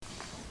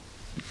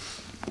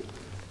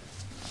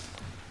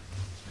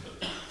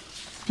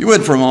You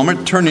would for a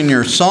moment turn in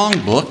your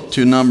songbook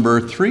to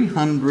number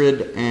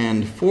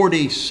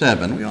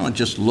 347. We want to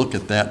just look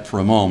at that for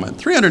a moment.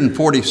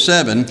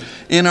 347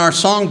 in our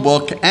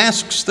songbook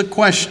asks the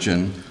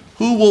question,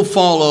 who will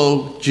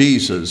follow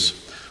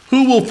Jesus?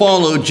 Who will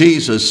follow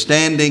Jesus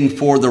standing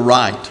for the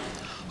right,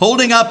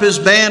 holding up his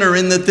banner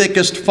in the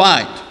thickest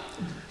fight,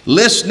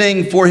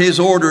 listening for his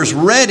orders,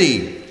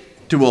 ready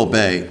to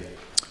obey?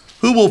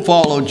 Who will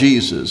follow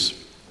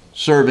Jesus,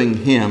 serving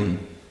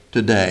him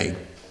today?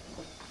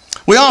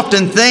 We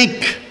often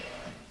think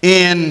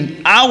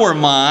in our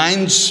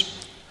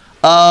minds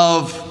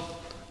of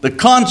the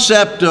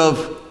concept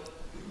of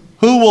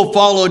who will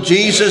follow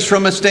Jesus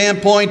from a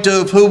standpoint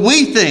of who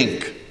we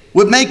think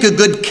would make a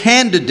good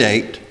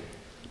candidate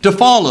to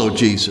follow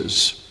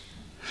Jesus.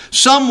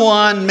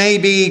 Someone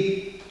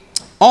maybe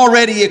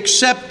already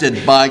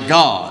accepted by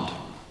God.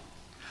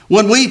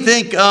 When we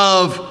think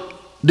of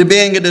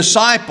being a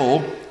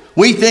disciple,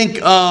 we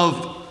think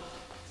of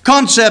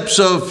concepts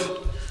of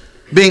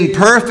being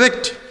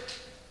perfect,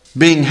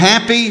 being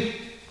happy,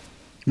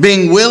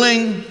 being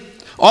willing,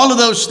 all of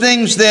those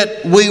things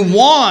that we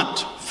want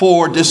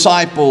for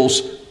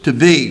disciples to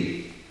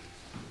be.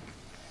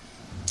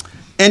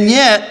 And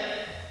yet,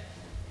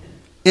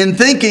 in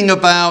thinking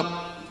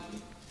about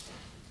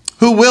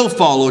who will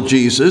follow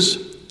Jesus,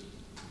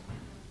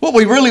 what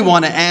we really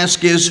want to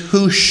ask is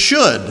who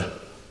should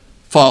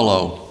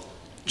follow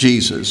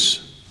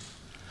Jesus.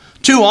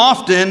 Too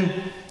often,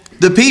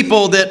 the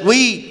people that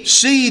we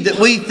see that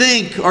we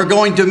think are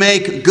going to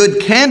make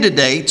good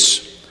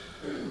candidates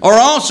are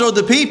also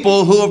the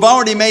people who have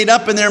already made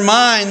up in their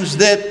minds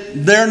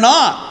that they're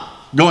not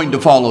going to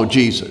follow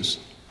Jesus.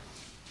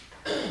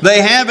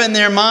 They have in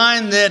their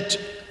mind that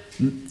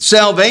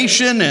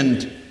salvation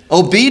and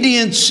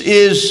obedience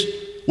is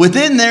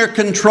within their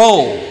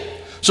control.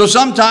 So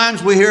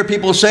sometimes we hear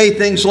people say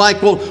things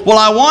like, well,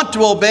 I want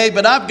to obey,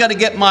 but I've got to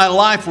get my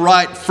life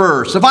right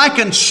first. If I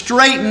can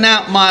straighten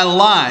out my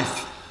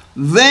life,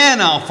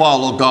 then I'll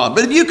follow God.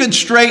 But if you can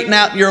straighten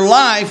out your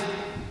life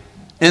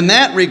in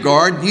that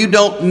regard, you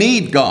don't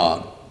need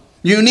God.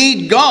 You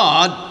need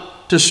God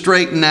to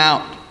straighten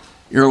out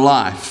your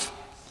life.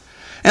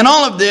 And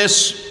all of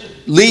this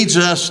leads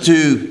us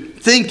to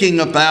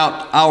thinking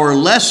about our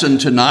lesson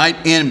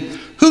tonight in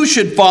who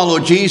should follow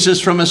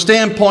Jesus from a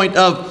standpoint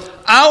of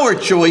our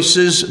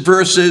choices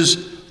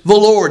versus the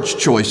Lord's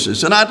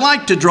choices. And I'd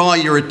like to draw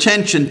your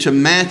attention to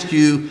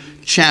Matthew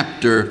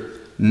chapter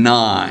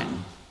 9.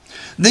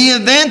 The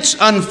events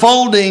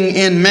unfolding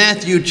in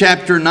Matthew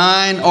chapter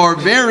 9 are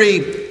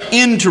very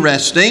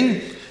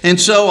interesting, and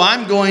so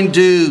I'm going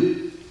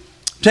to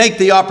take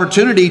the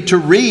opportunity to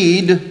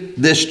read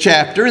this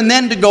chapter and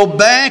then to go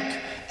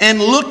back and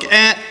look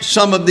at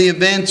some of the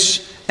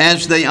events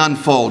as they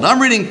unfold.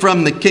 I'm reading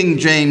from the King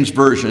James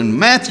Version,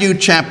 Matthew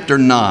chapter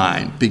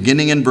 9,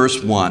 beginning in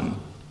verse 1.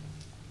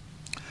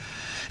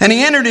 And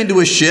he entered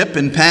into a ship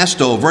and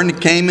passed over and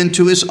came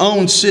into his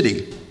own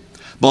city.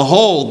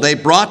 Behold, they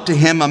brought to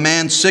him a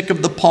man sick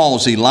of the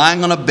palsy,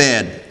 lying on a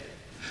bed.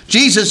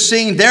 Jesus,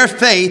 seeing their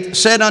faith,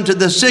 said unto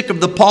the sick of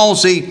the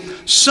palsy,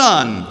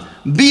 Son,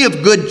 be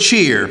of good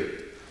cheer.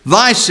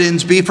 Thy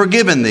sins be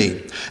forgiven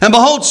thee. And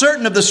behold,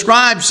 certain of the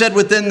scribes said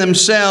within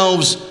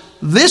themselves,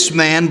 This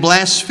man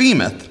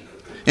blasphemeth.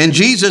 And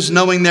Jesus,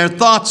 knowing their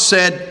thoughts,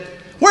 said,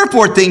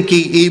 Wherefore think ye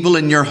evil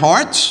in your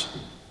hearts?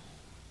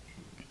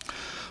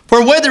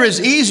 For whether is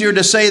easier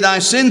to say, Thy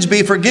sins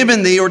be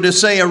forgiven thee, or to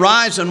say,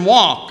 Arise and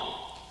walk?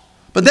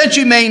 But that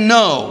ye may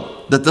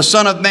know that the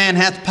Son of Man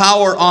hath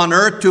power on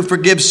earth to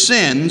forgive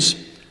sins,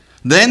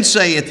 then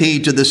saith he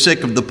to the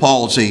sick of the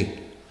palsy,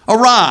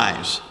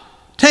 Arise,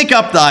 take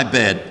up thy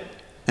bed,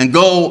 and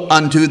go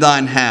unto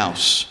thine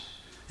house.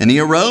 And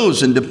he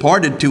arose and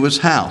departed to his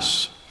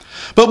house.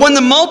 But when the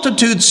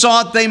multitude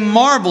saw it, they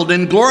marveled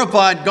and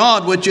glorified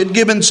God, which had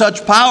given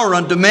such power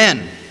unto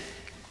men.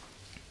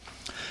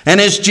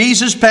 And as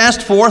Jesus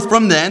passed forth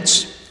from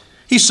thence,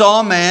 he saw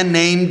a man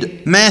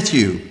named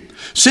Matthew,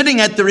 sitting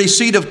at the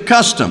receipt of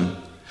custom.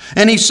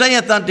 And he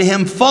saith unto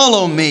him,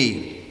 Follow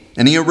me.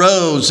 And he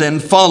arose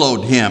and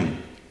followed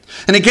him.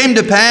 And it came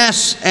to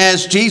pass,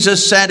 as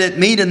Jesus sat at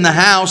meat in the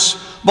house,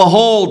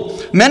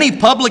 behold, many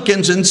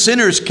publicans and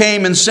sinners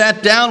came and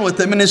sat down with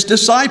him and his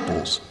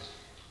disciples.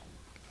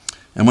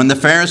 And when the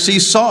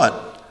Pharisees saw it,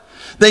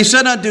 they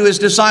said unto his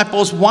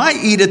disciples, Why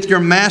eateth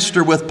your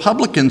master with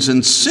publicans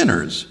and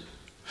sinners?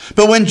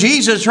 But when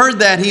Jesus heard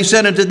that, he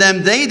said unto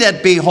them, They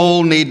that be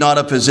whole need not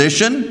a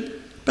physician,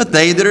 but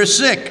they that are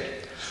sick.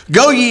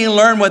 Go ye and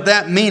learn what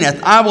that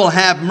meaneth. I will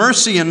have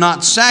mercy and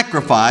not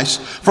sacrifice,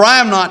 for I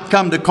am not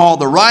come to call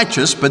the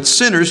righteous, but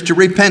sinners to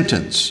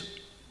repentance.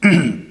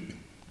 Then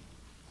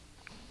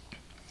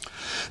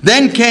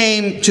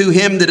came to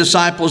him the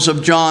disciples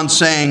of John,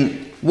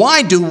 saying,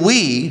 Why do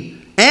we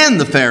and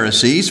the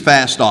Pharisees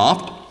fast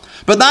oft,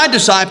 but thy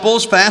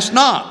disciples fast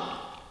not?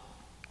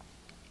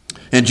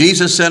 And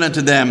Jesus said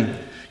unto them,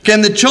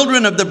 Can the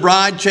children of the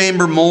bride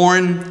chamber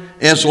mourn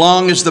as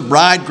long as the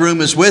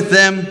bridegroom is with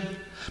them?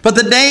 But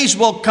the days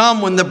will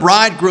come when the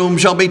bridegroom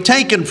shall be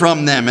taken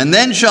from them, and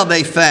then shall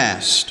they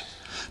fast.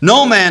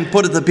 No man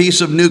putteth a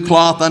piece of new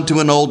cloth unto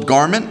an old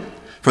garment,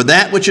 for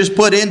that which is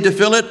put in to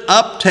fill it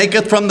up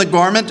taketh from the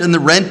garment, and the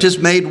rent is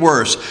made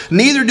worse.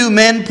 Neither do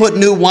men put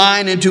new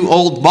wine into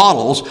old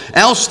bottles,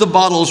 else the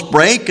bottles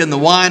break, and the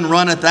wine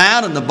runneth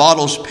out, and the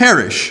bottles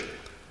perish.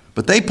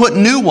 But they put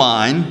new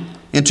wine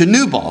into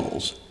new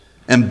bottles,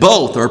 and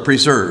both are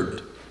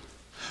preserved.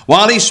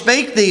 While he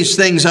spake these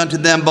things unto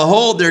them,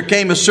 behold, there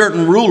came a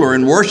certain ruler,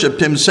 and worshipped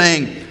him,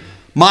 saying,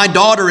 My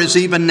daughter is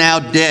even now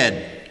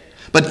dead,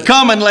 but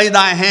come and lay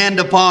thy hand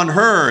upon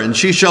her, and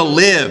she shall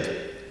live.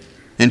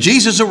 And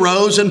Jesus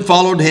arose and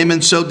followed him,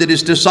 and so did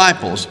his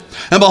disciples.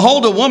 And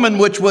behold, a woman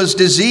which was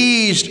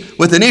diseased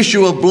with an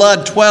issue of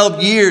blood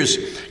 12 years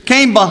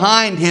came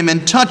behind him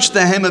and touched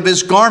the hem of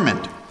his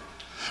garment.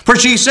 For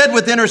she said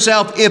within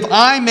herself, If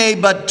I may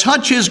but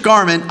touch his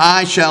garment,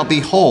 I shall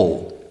be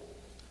whole.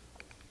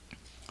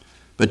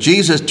 But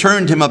Jesus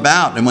turned him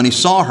about, and when he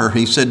saw her,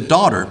 he said,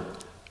 Daughter,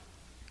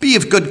 be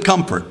of good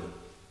comfort.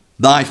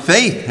 Thy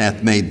faith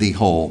hath made thee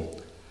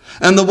whole.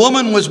 And the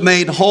woman was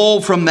made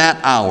whole from that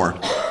hour.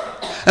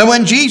 And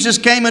when Jesus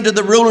came into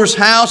the ruler's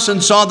house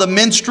and saw the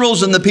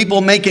minstrels and the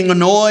people making a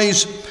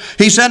noise,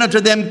 he said unto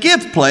them,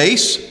 Give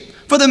place,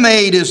 for the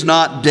maid is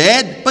not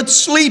dead, but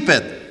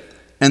sleepeth.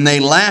 And they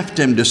laughed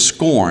him to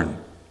scorn.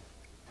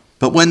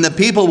 But when the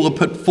people were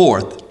put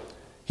forth,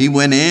 he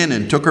went in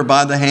and took her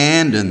by the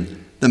hand,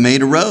 and the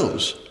maid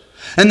arose.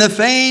 And the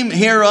fame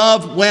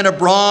hereof went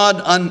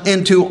abroad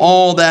into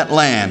all that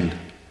land.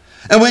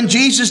 And when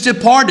Jesus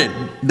departed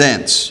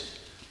thence,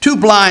 2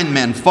 blind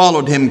men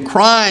followed him,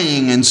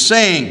 crying and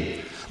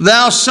saying,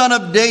 Thou Son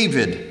of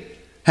David,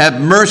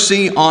 have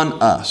mercy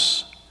on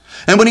us.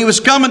 And when he was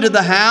come into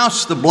the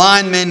house, the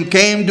blind men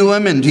came to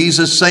him, and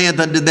Jesus saith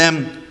unto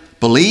them,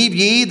 Believe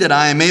ye that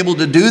I am able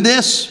to do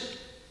this?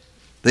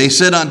 They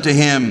said unto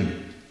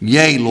him,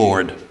 Yea,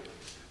 Lord.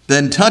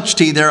 Then touched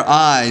he their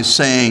eyes,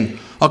 saying,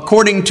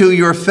 According to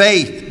your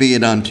faith be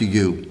it unto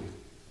you.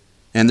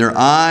 And their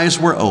eyes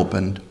were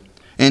opened.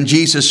 And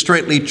Jesus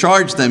straitly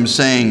charged them,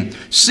 saying,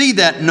 See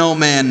that no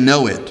man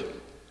know it.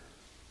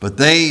 But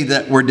they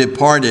that were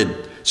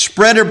departed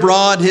spread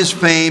abroad his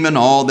fame in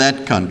all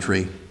that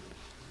country.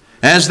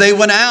 As they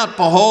went out,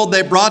 behold,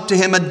 they brought to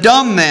him a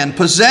dumb man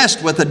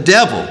possessed with a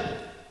devil.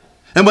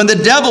 And when the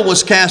devil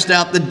was cast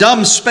out, the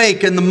dumb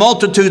spake, and the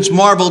multitudes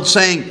marveled,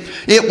 saying,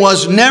 It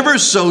was never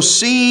so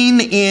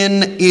seen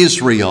in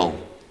Israel.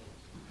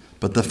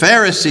 But the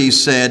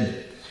Pharisees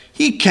said,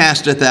 He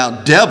casteth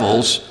out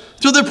devils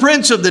through the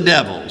prince of the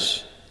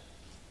devils.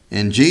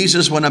 And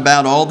Jesus went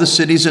about all the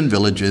cities and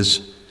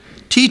villages,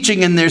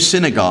 teaching in their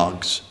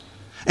synagogues,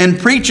 and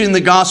preaching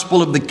the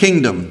gospel of the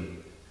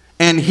kingdom,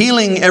 and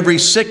healing every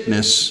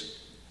sickness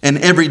and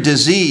every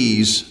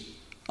disease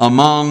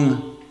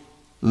among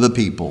the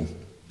people.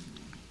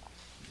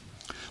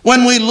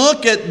 When we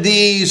look at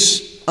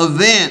these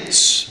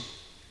events,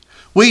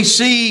 we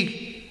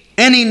see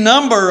any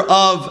number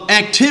of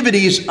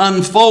activities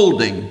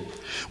unfolding.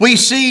 We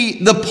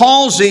see the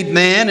palsied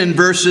man in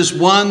verses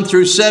 1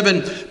 through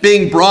 7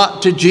 being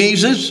brought to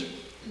Jesus.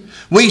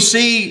 We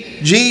see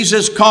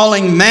Jesus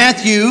calling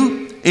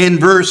Matthew in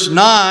verse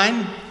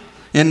 9.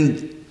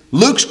 In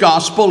Luke's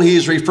gospel, he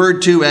is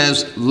referred to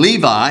as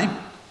Levi.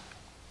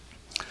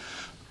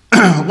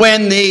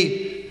 When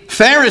the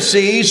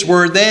Pharisees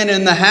were then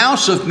in the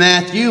house of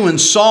Matthew and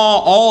saw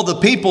all the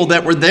people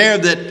that were there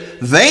that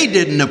they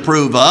didn't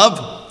approve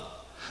of,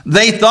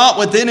 they thought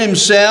within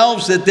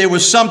themselves that there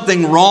was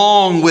something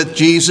wrong with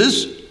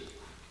Jesus.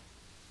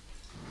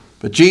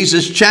 But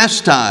Jesus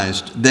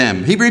chastised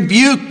them. He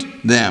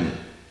rebuked them.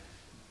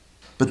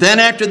 But then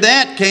after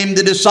that came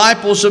the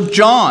disciples of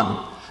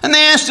John. And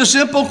they asked a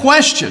simple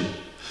question.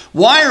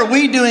 Why are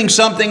we doing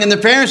something and the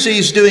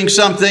Pharisees doing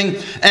something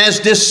as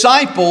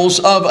disciples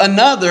of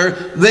another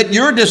that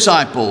your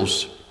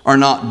disciples are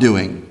not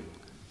doing?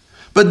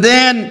 But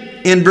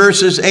then in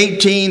verses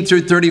 18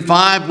 through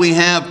 35, we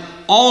have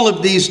all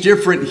of these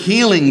different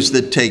healings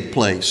that take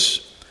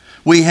place.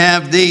 We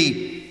have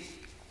the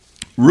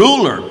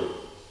ruler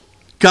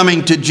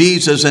coming to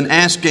Jesus and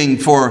asking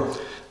for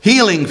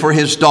healing for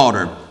his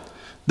daughter.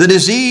 The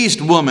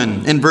diseased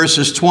woman in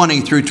verses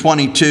 20 through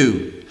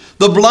 22.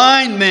 The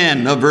blind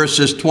man of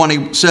verses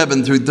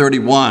 27 through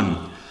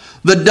 31.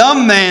 The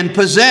dumb man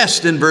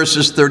possessed in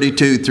verses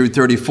 32 through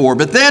 34.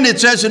 But then it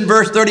says in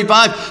verse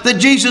 35 that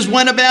Jesus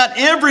went about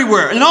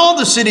everywhere in all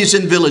the cities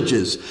and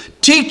villages,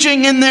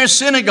 teaching in their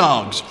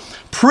synagogues,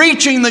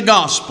 preaching the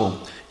gospel,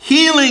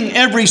 healing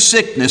every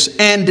sickness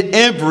and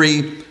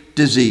every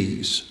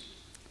disease.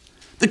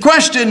 The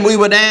question we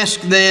would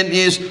ask then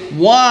is,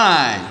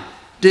 why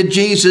did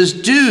Jesus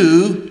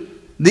do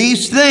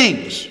these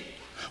things?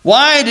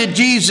 Why did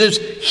Jesus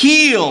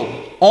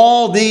heal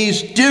all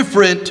these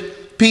different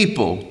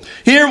people?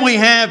 Here we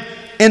have,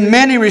 in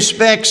many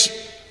respects,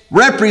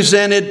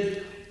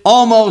 represented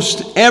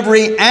almost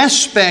every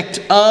aspect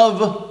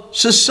of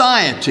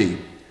society.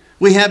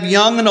 We have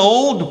young and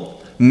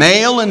old,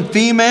 male and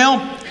female,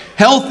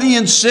 healthy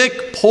and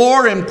sick,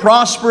 poor and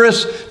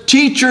prosperous,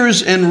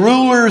 teachers and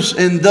rulers,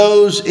 and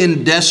those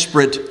in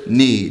desperate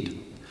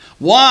need.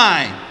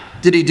 Why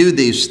did he do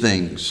these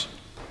things?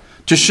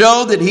 To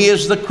show that he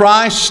is the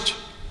Christ,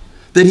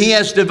 that he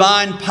has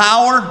divine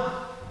power?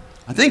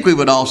 I think we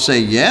would all say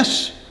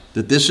yes,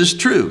 that this is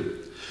true.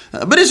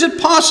 But is it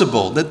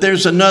possible that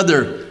there's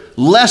another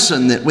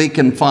lesson that we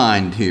can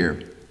find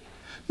here?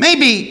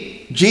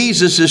 Maybe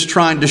Jesus is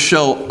trying to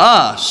show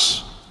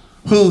us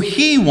who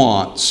he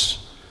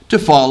wants to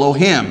follow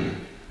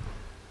him.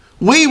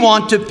 We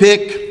want to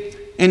pick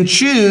and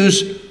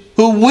choose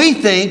who we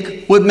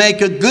think would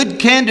make a good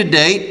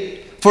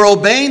candidate for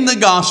obeying the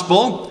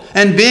gospel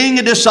and being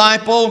a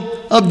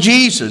disciple of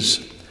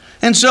Jesus.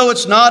 And so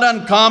it's not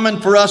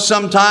uncommon for us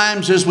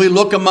sometimes as we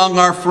look among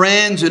our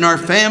friends and our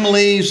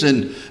families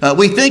and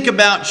we think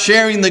about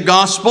sharing the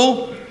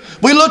gospel.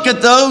 We look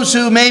at those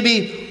who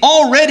maybe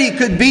already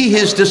could be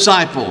his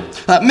disciple.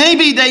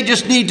 Maybe they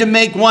just need to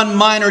make one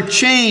minor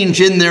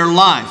change in their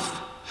life.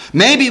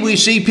 Maybe we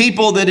see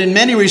people that in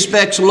many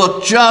respects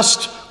look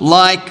just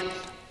like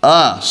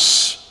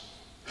us.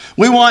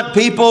 We want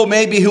people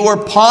maybe who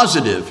are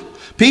positive,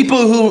 people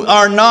who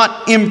are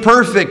not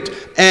imperfect,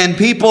 and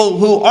people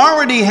who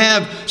already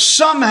have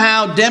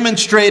somehow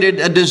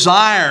demonstrated a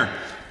desire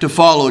to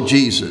follow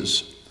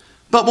Jesus.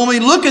 But when we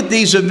look at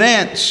these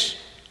events,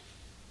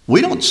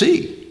 we don't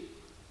see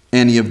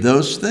any of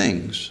those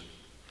things.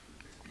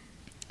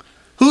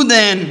 Who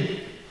then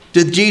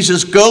did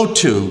Jesus go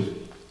to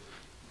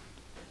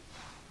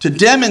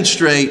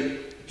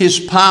demonstrate his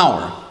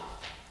power,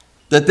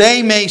 that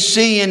they may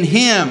see in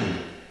him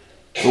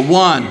the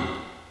one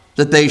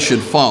that they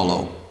should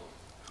follow?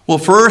 Well,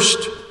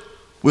 first,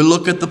 we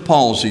look at the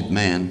palsied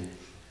man.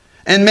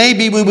 And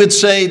maybe we would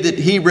say that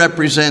he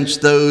represents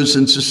those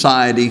in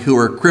society who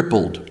are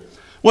crippled,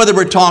 whether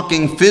we're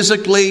talking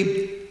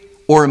physically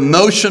or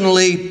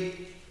emotionally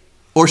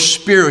or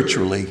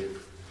spiritually.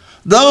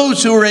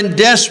 Those who are in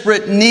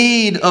desperate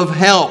need of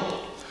help,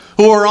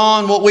 who are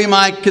on what we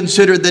might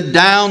consider the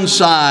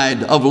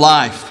downside of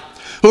life,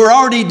 who are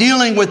already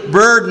dealing with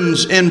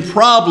burdens and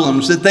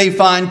problems that they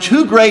find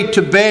too great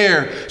to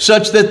bear,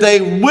 such that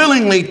they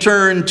willingly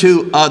turn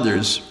to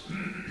others.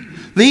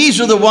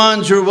 These are the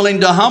ones who are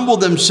willing to humble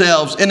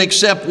themselves and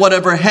accept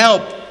whatever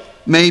help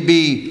may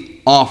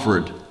be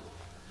offered.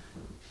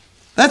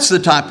 That's the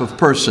type of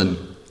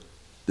person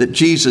that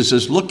Jesus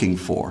is looking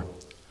for.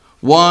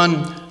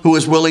 One who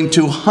is willing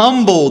to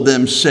humble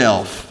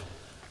themselves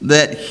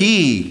that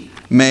he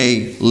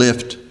may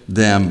lift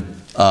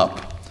them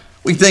up.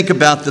 We think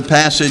about the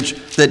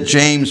passage that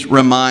James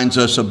reminds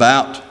us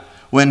about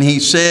when he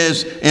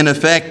says, in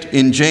effect,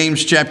 in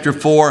James chapter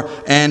 4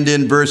 and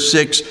in verse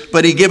 6,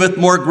 but he giveth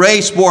more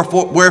grace,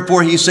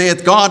 wherefore he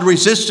saith, God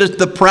resisteth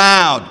the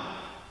proud,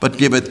 but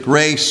giveth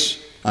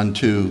grace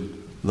unto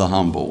the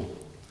humble.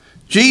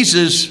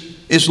 Jesus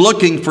is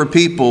looking for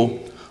people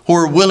who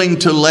are willing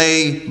to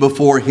lay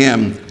before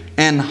him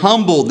and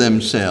humble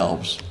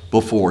themselves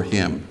before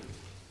him.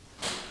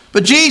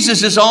 But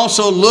Jesus is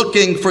also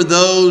looking for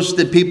those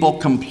that people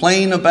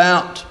complain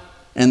about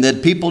and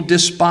that people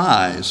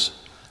despise,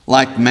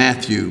 like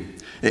Matthew.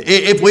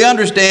 If we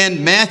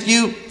understand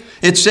Matthew,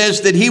 it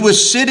says that he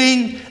was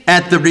sitting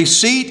at the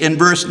receipt in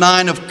verse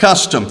 9 of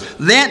custom.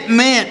 That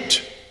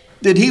meant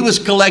that he was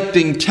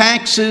collecting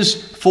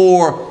taxes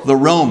for the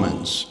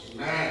Romans.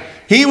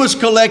 He was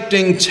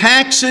collecting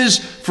taxes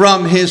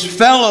from his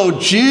fellow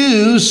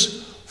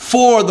Jews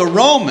for the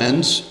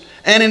Romans,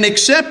 and in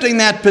accepting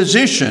that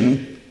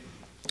position,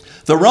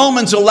 the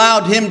Romans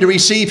allowed him to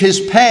receive his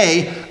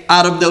pay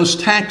out of those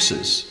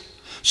taxes.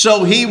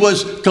 So he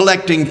was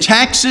collecting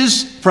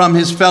taxes from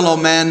his fellow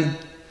men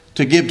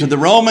to give to the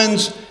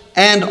Romans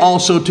and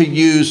also to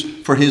use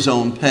for his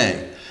own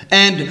pay.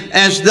 And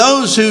as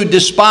those who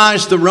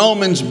despised the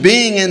Romans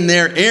being in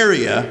their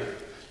area,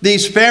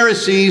 these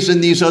Pharisees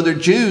and these other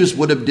Jews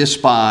would have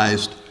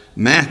despised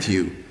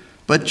Matthew,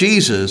 but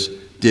Jesus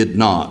did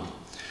not.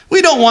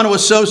 We don't want to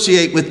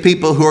associate with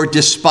people who are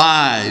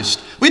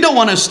despised. We don't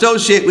want to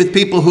associate with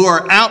people who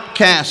are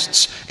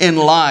outcasts in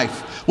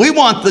life. We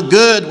want the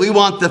good. We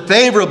want the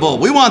favorable.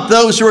 We want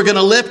those who are going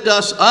to lift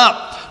us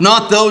up,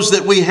 not those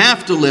that we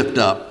have to lift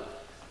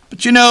up.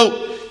 But you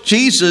know,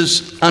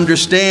 Jesus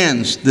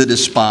understands the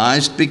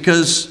despised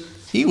because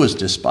he was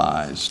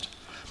despised.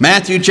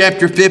 Matthew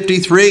chapter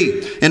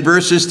 53 in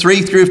verses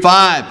 3 through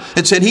 5,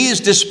 it said, he is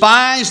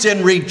despised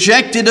and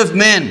rejected of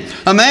men,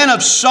 a man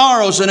of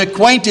sorrows and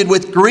acquainted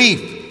with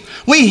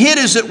grief. We hid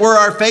as it were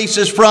our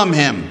faces from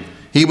him.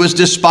 He was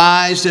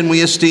despised and we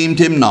esteemed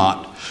him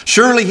not.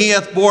 Surely he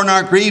hath borne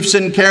our griefs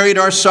and carried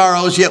our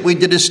sorrows, yet we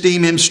did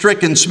esteem him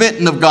stricken,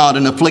 smitten of God,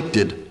 and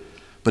afflicted.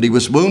 But he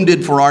was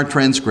wounded for our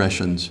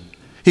transgressions.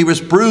 He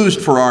was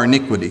bruised for our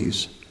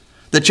iniquities.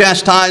 The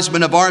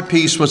chastisement of our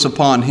peace was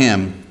upon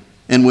him,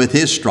 and with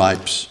his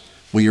stripes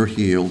we are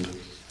healed.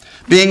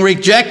 Being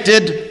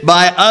rejected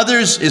by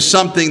others is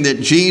something that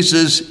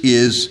Jesus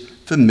is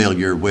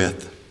familiar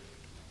with.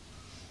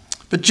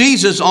 But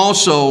Jesus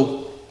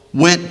also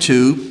went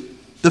to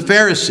the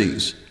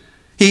Pharisees.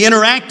 He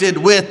interacted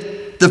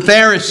with the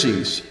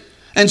Pharisees.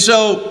 And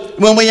so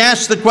when we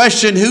ask the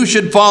question, who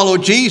should follow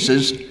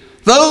Jesus,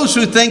 those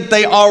who think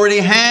they already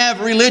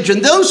have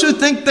religion, those who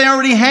think they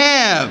already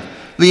have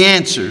the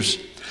answers.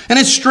 And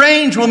it's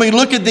strange when we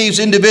look at these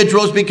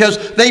individuals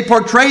because they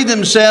portray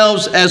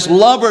themselves as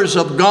lovers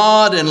of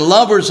God and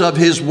lovers of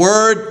His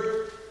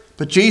Word,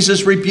 but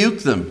Jesus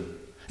rebuked them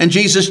and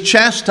Jesus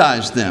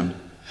chastised them.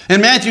 In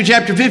Matthew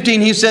chapter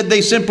 15, He said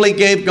they simply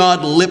gave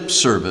God lip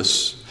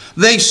service.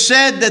 They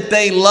said that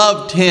they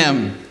loved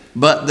Him,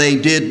 but they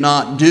did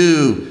not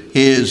do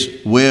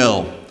His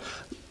will.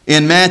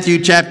 In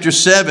Matthew chapter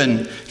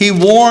 7, He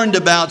warned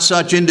about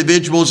such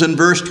individuals in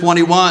verse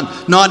 21.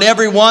 Not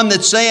every one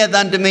that saith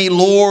unto me,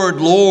 Lord,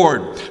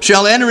 Lord,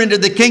 shall enter into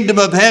the kingdom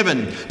of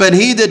heaven, but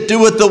he that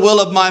doeth the will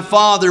of my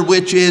Father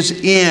which is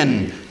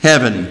in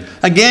heaven.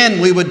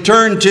 Again, we would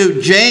turn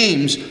to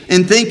James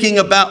in thinking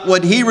about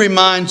what he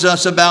reminds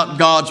us about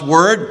God's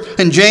word.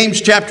 In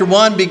James chapter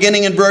 1,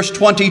 beginning in verse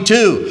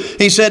 22,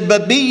 he said,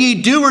 But be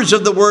ye doers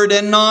of the word,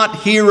 and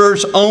not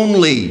hearers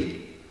only,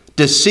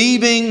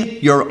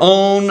 deceiving your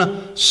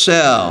own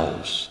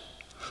selves.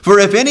 For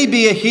if any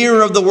be a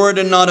hearer of the word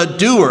and not a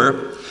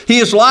doer, he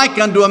is like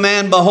unto a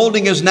man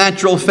beholding his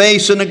natural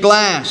face in a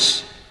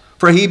glass.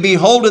 For he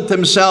beholdeth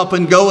himself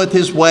and goeth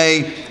his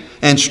way,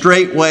 and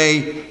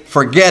straightway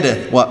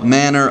forgetteth what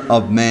manner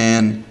of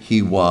man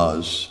he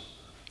was.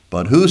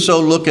 But whoso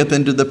looketh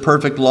into the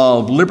perfect law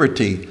of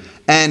liberty,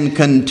 and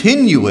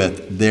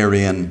continueth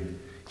therein,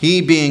 he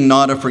being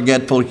not a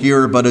forgetful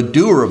hearer, but a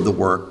doer of the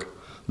work,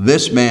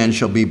 this man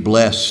shall be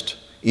blessed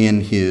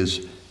in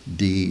his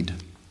deed.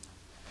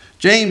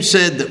 James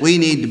said that we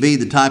need to be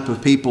the type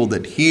of people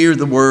that hear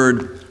the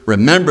word,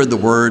 remember the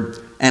word,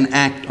 and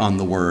act on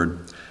the word.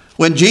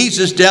 When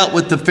Jesus dealt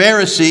with the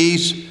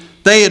Pharisees,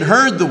 they had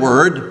heard the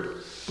word,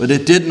 but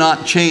it did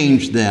not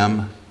change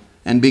them,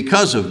 and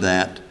because of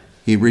that,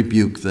 He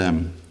rebuked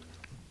them.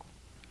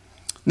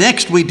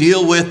 Next, we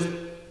deal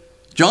with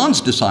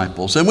John's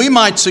disciples, and we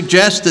might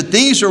suggest that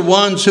these are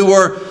ones who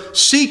are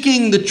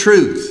seeking the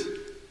truth.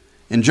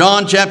 In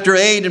John chapter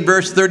 8 and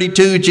verse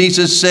 32,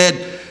 Jesus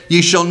said,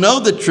 Ye shall know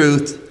the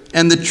truth,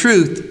 and the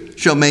truth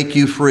shall make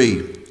you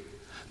free.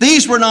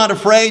 These were not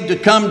afraid to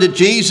come to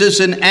Jesus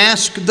and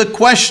ask the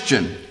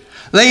question.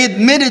 They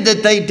admitted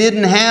that they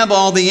didn't have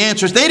all the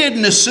answers. They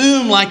didn't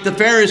assume, like the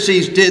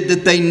Pharisees did,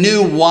 that they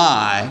knew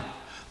why.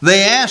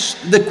 They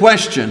asked the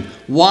question,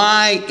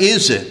 why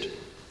is it?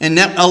 And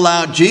that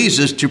allowed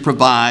Jesus to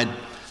provide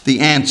the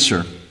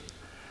answer.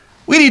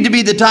 We need to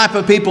be the type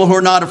of people who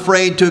are not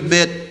afraid to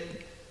admit,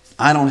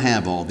 I don't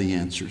have all the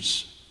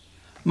answers.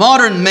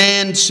 Modern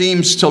man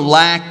seems to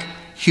lack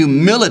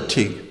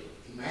humility.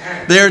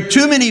 There are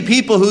too many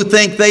people who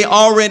think they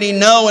already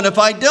know, and if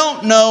I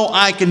don't know,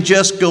 I can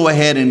just go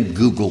ahead and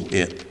Google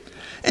it.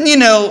 And you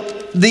know,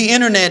 the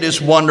internet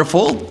is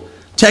wonderful.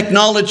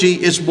 Technology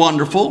is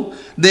wonderful.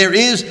 There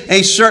is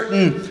a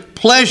certain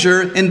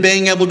pleasure in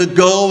being able to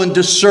go and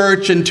to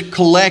search and to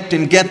collect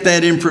and get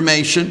that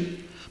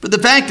information. But the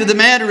fact of the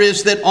matter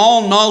is that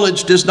all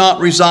knowledge does not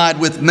reside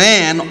with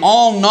man.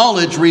 All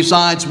knowledge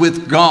resides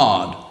with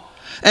God.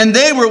 And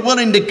they were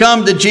willing to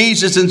come to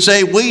Jesus and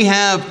say, we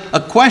have a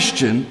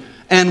question,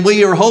 and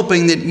we are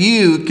hoping that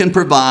you can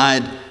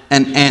provide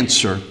an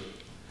answer.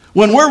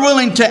 When we're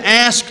willing to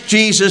ask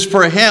Jesus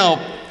for help,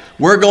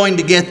 we're going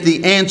to get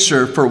the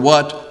answer for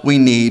what we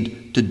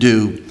need to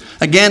do.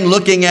 Again,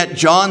 looking at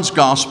John's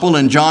gospel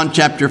in John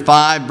chapter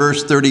 5,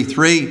 verse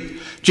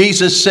 33,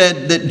 Jesus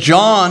said that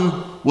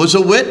John was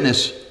a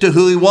witness to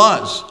who he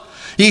was.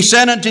 He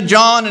said unto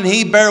John, and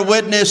he bare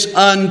witness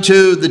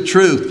unto the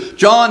truth.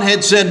 John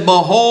had said,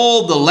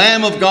 Behold, the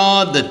Lamb of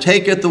God that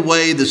taketh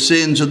away the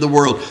sins of the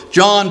world.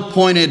 John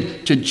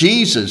pointed to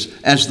Jesus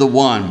as the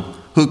one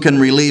who can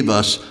relieve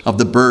us of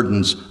the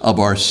burdens of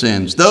our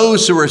sins.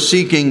 Those who are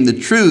seeking the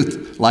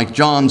truth, like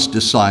John's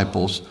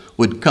disciples,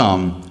 would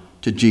come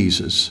to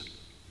Jesus.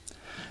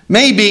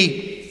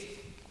 Maybe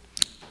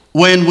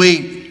when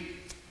we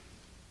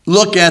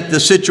look at the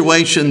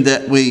situation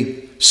that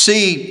we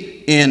see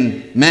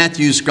in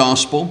Matthew's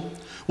gospel,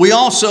 we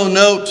also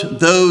note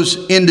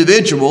those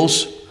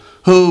individuals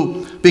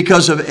who,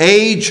 because of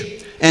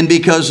age and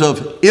because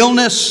of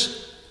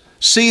illness,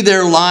 see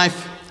their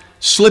life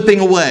slipping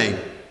away.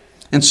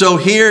 And so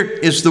here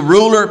is the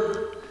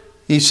ruler.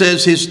 He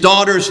says his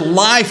daughter's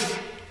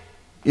life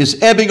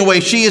is ebbing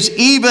away. She is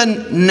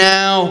even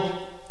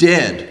now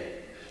dead.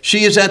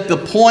 She is at the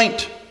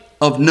point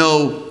of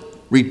no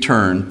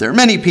return. There are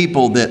many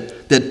people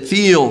that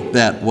feel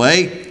that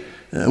way.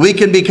 We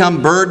can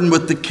become burdened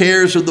with the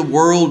cares of the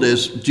world,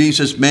 as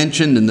Jesus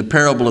mentioned in the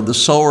parable of the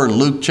sower in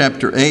Luke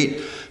chapter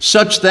 8,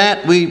 such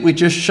that we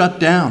just shut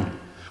down.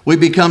 We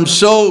become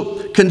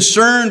so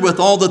concerned with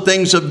all the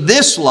things of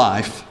this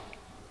life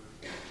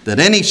that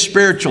any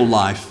spiritual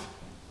life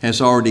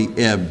has already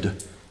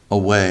ebbed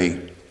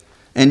away.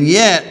 And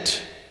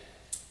yet,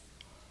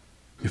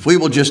 if we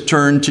will just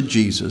turn to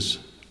Jesus,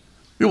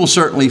 we will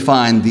certainly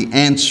find the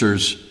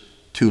answers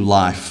to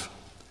life.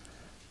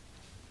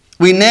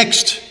 We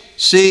next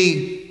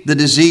see the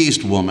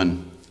diseased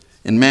woman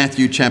in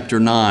Matthew chapter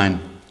 9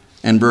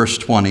 and verse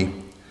 20.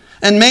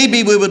 And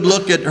maybe we would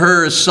look at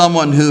her as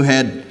someone who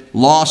had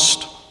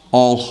lost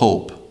all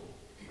hope.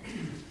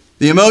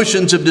 The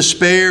emotions of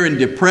despair and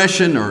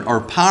depression are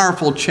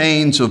powerful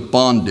chains of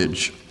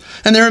bondage.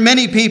 And there are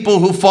many people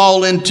who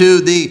fall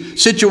into the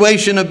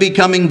situation of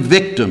becoming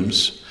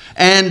victims.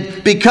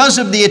 And because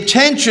of the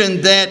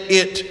attention that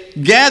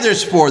it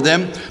gathers for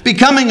them,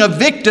 becoming a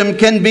victim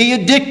can be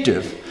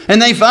addictive.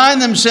 And they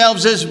find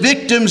themselves as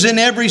victims in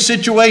every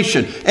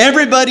situation.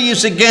 Everybody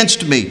is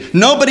against me.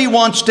 Nobody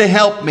wants to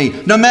help me.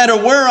 No matter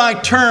where I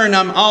turn,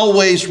 I'm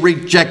always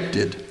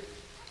rejected.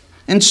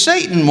 And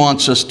Satan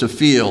wants us to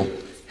feel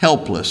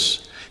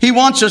helpless. He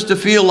wants us to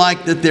feel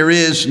like that there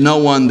is no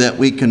one that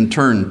we can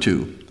turn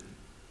to.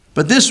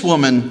 But this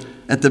woman,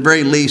 at the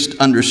very least,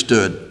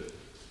 understood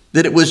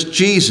that it was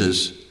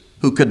Jesus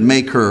who could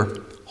make her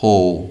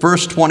whole.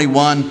 Verse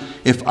 21,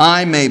 if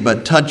I may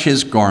but touch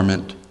his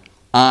garment,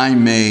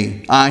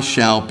 I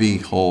shall be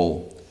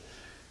whole.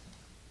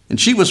 And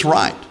she was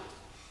right.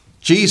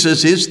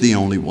 Jesus is the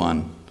only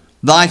one.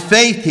 Thy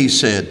faith, he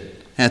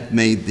said, hath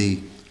made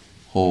thee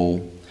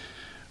whole.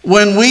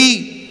 When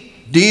we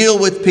deal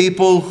with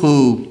people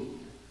who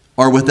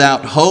are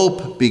without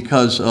hope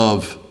because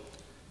of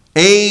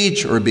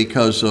age or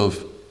because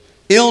of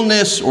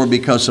illness or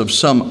because of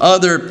some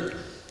other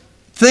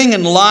thing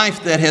in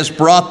life that has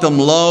brought them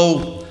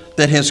low,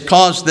 that has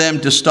caused them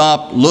to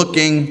stop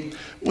looking,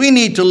 we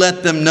need to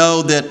let them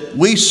know that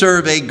we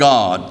serve a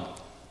God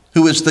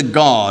who is the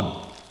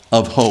God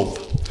of hope.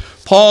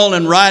 Paul,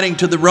 in writing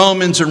to the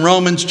Romans in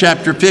Romans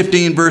chapter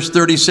 15, verse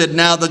 30, said,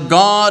 now the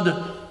God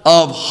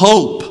of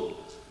hope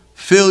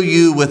fill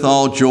you with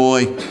all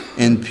joy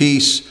and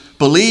peace,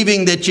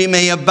 believing that ye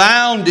may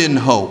abound in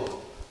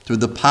hope through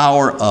the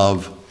power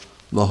of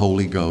the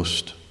Holy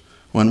Ghost.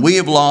 When we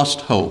have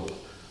lost hope,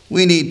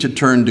 we need to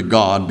turn to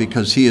God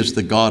because he is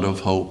the God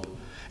of hope.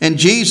 And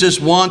Jesus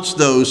wants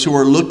those who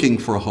are looking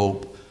for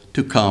hope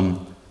to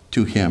come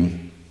to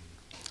him.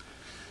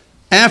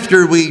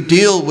 After we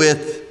deal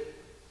with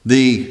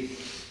the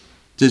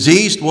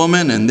diseased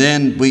woman, and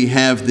then we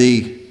have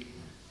the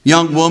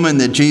young woman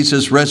that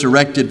Jesus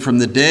resurrected from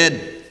the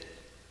dead,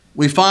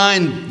 we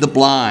find the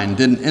blind.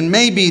 And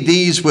maybe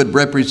these would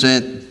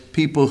represent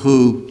people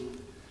who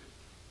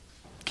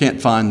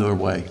can't find their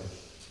way.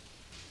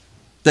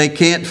 They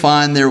can't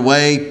find their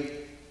way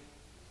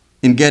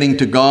in getting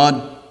to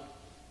God.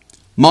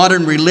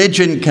 Modern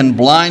religion can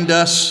blind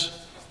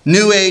us.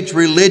 New Age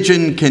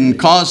religion can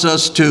cause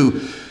us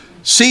to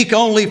seek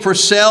only for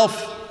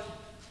self.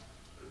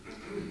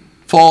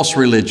 False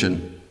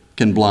religion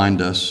can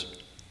blind us.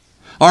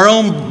 Our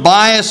own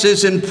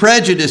biases and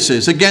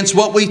prejudices against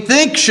what we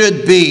think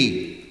should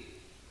be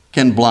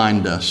can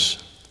blind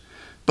us.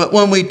 But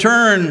when we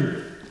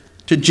turn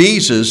to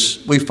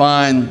Jesus, we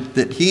find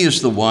that he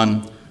is the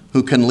one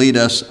who can lead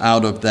us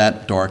out of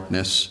that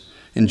darkness.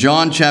 In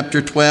John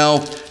chapter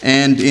 12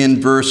 and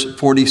in verse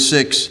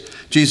 46,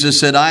 Jesus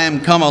said, I am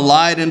come a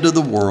light into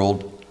the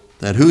world,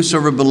 that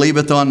whosoever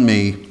believeth on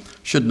me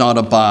should not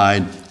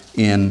abide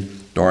in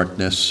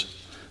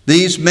darkness.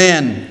 These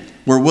men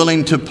were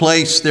willing to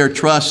place their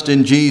trust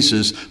in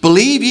Jesus.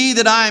 Believe ye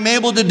that I am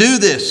able to do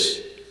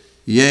this?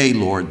 Yea,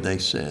 Lord, they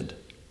said.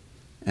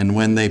 And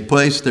when they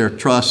placed their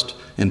trust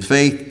and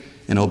faith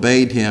and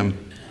obeyed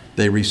him,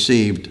 they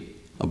received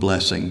a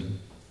blessing.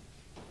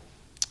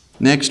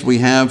 Next, we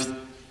have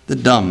the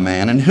dumb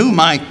man. And who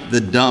might the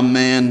dumb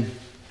man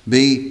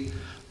be?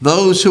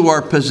 Those who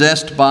are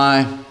possessed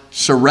by,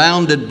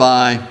 surrounded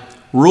by,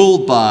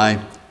 ruled by,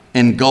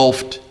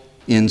 engulfed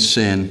in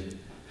sin.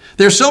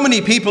 There's so many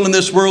people in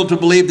this world who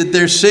believe that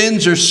their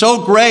sins are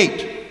so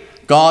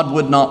great, God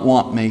would not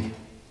want me.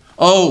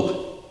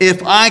 Oh,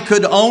 if I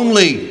could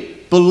only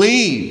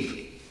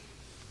believe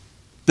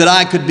that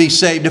I could be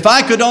saved. If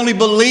I could only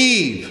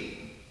believe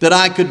that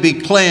I could be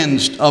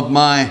cleansed of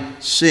my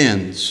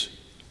sins.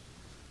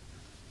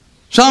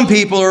 Some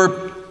people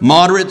are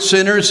moderate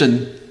sinners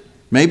and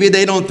maybe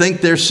they don't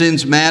think their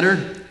sins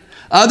matter.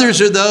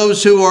 Others are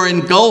those who are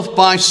engulfed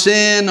by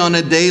sin on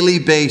a daily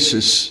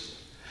basis.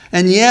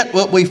 And yet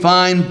what we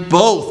find,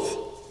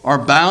 both are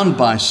bound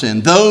by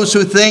sin. Those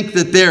who think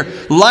that their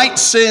light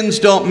sins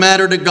don't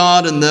matter to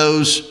God, and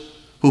those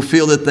who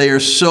feel that they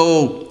are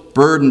so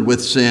burdened with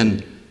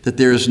sin that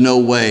there is no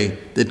way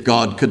that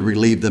God could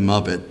relieve them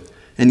of it.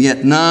 And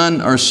yet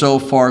none are so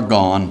far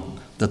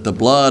gone that the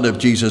blood of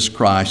Jesus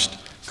Christ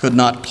could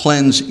not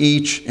cleanse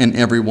each and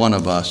every one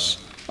of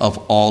us of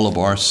all of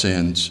our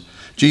sins.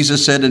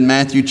 Jesus said in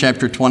Matthew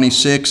chapter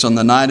 26, on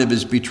the night of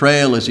his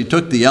betrayal, as he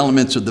took the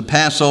elements of the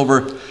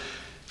Passover,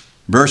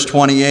 verse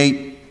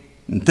 28,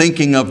 and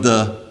thinking of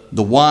the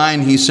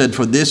wine, he said,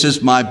 for this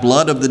is my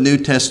blood of the New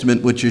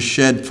Testament, which is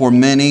shed for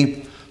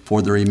many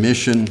for the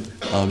remission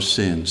of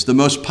sins. The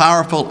most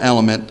powerful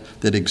element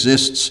that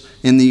exists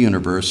in the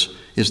universe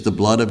is the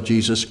blood of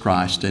Jesus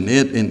Christ, and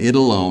it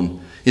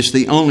alone is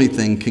the only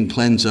thing can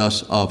cleanse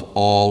us of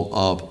all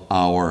of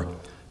our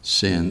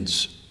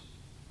sins.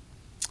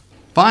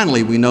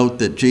 Finally, we note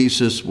that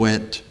Jesus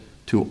went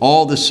to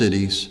all the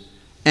cities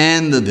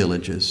and the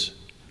villages,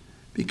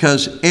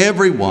 because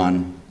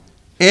everyone,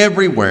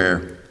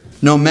 everywhere,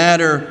 no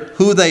matter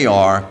who they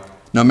are,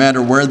 no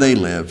matter where they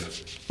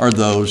live, are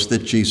those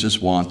that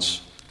Jesus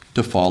wants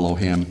to follow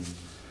him.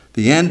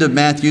 The end of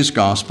Matthew's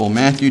gospel,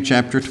 Matthew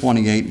chapter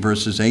 28,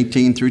 verses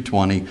 18 through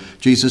 20,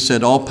 Jesus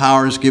said, "All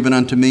power is given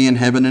unto me in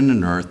heaven and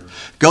in earth.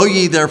 Go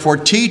ye therefore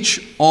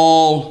teach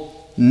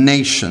all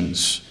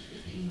nations."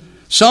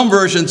 Some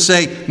versions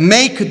say,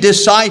 "Make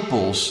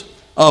disciples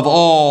of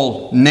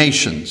all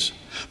nations,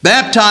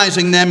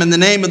 baptizing them in the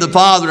name of the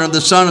Father, and of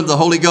the Son, and of the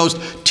Holy Ghost,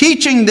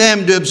 teaching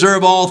them to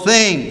observe all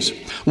things,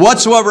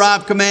 whatsoever I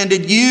have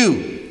commanded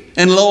you.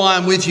 And lo, I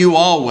am with you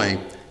always,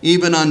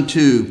 even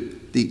unto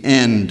the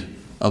end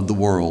of the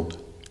world."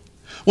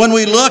 When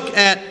we look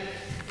at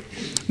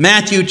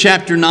Matthew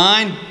chapter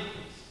 9,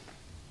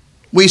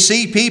 we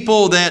see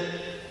people that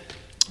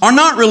are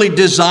not really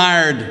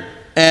desired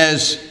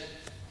as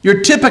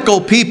your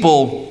typical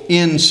people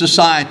in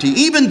society.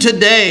 Even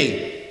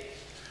today,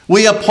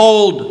 we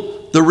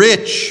uphold the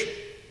rich,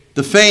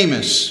 the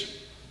famous,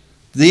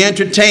 the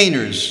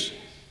entertainers,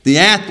 the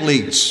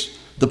athletes,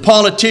 the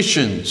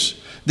politicians,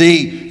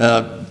 the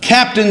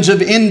captains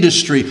of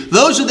industry.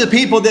 Those are the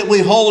people that we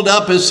hold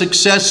up as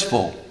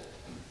successful.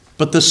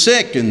 But the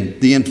sick and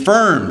the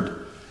infirmed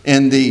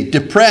and the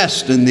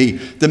depressed and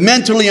the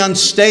mentally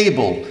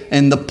unstable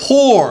and the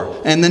poor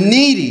and the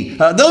needy,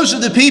 those are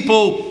the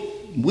people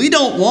we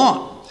don't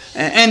want.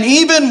 And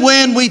even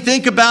when we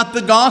think about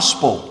the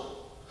gospel,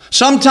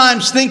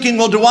 sometimes thinking,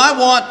 well, do I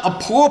want a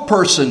poor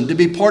person to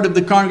be part of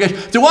the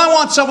congregation? Do I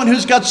want someone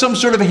who's got some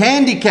sort of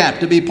handicap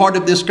to be part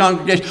of this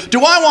congregation? Do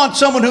I want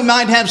someone who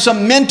might have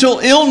some mental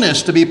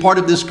illness to be part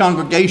of this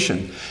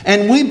congregation?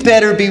 And we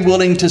better be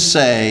willing to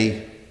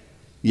say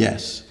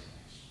yes,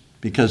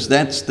 because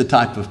that's the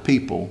type of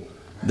people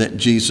that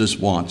Jesus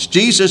wants.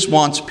 Jesus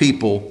wants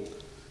people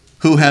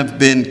who have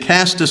been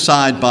cast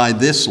aside by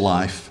this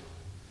life,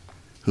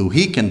 who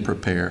he can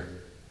prepare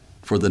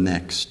for the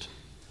next.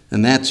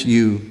 And that's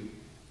you,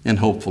 and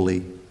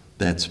hopefully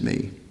that's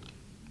me.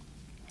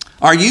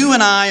 Are you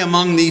and I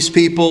among these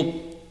people?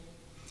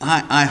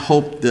 I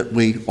hope that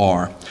we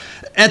are.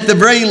 At the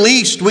very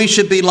least, we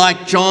should be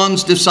like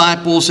John's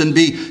disciples and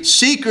be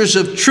seekers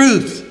of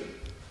truth,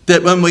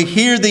 that when we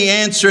hear the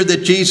answer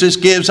that Jesus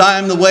gives, "I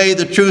am the way,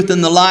 the truth,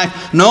 and the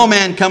life. No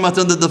man cometh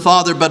unto the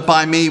Father but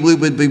by me," we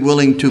would be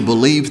willing to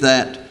believe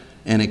that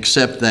and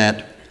accept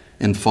that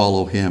and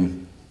follow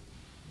him.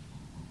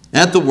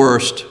 At the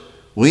worst,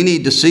 we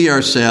need to see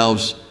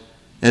ourselves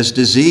as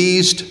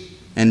diseased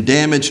and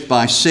damaged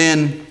by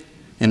sin,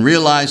 and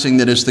realizing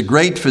that as the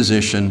great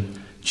physician,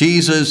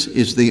 Jesus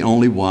is the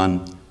only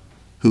one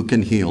who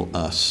can heal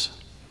us.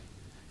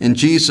 And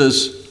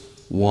Jesus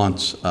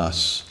wants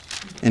us.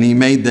 And he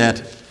made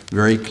that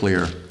very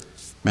clear.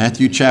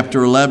 Matthew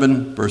chapter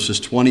 11,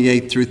 verses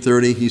 28 through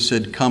 30, he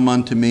said, "Come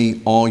unto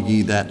me, all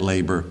ye that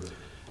labor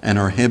and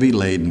are heavy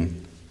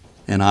laden,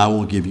 and I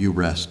will give you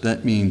rest."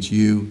 That means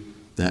you.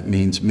 That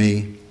means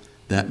me.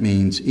 That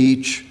means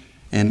each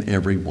and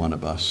every one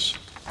of us.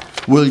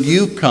 Will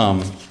you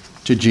come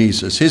to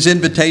Jesus? His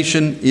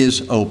invitation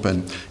is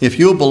open. If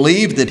you'll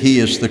believe that he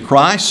is the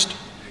Christ,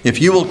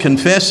 if you will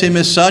confess him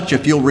as such,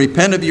 if you'll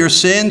repent of your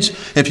sins,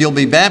 if you'll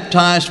be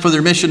baptized for the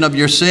remission of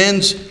your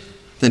sins,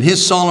 then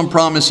his solemn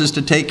promise is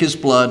to take his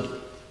blood,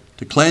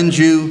 to cleanse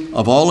you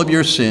of all of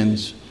your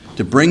sins,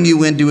 to bring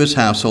you into his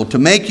household, to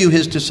make you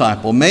his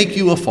disciple, make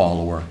you a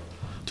follower,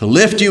 to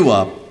lift you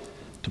up,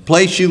 to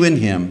place you in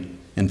him,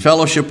 in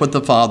fellowship with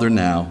the Father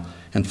now,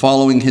 and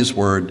following his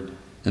word,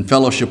 and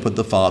fellowship with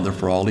the Father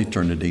for all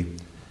eternity.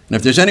 And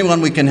if there's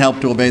anyone we can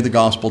help to obey the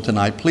gospel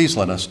tonight, please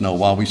let us know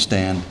while we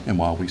stand and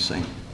while we sing.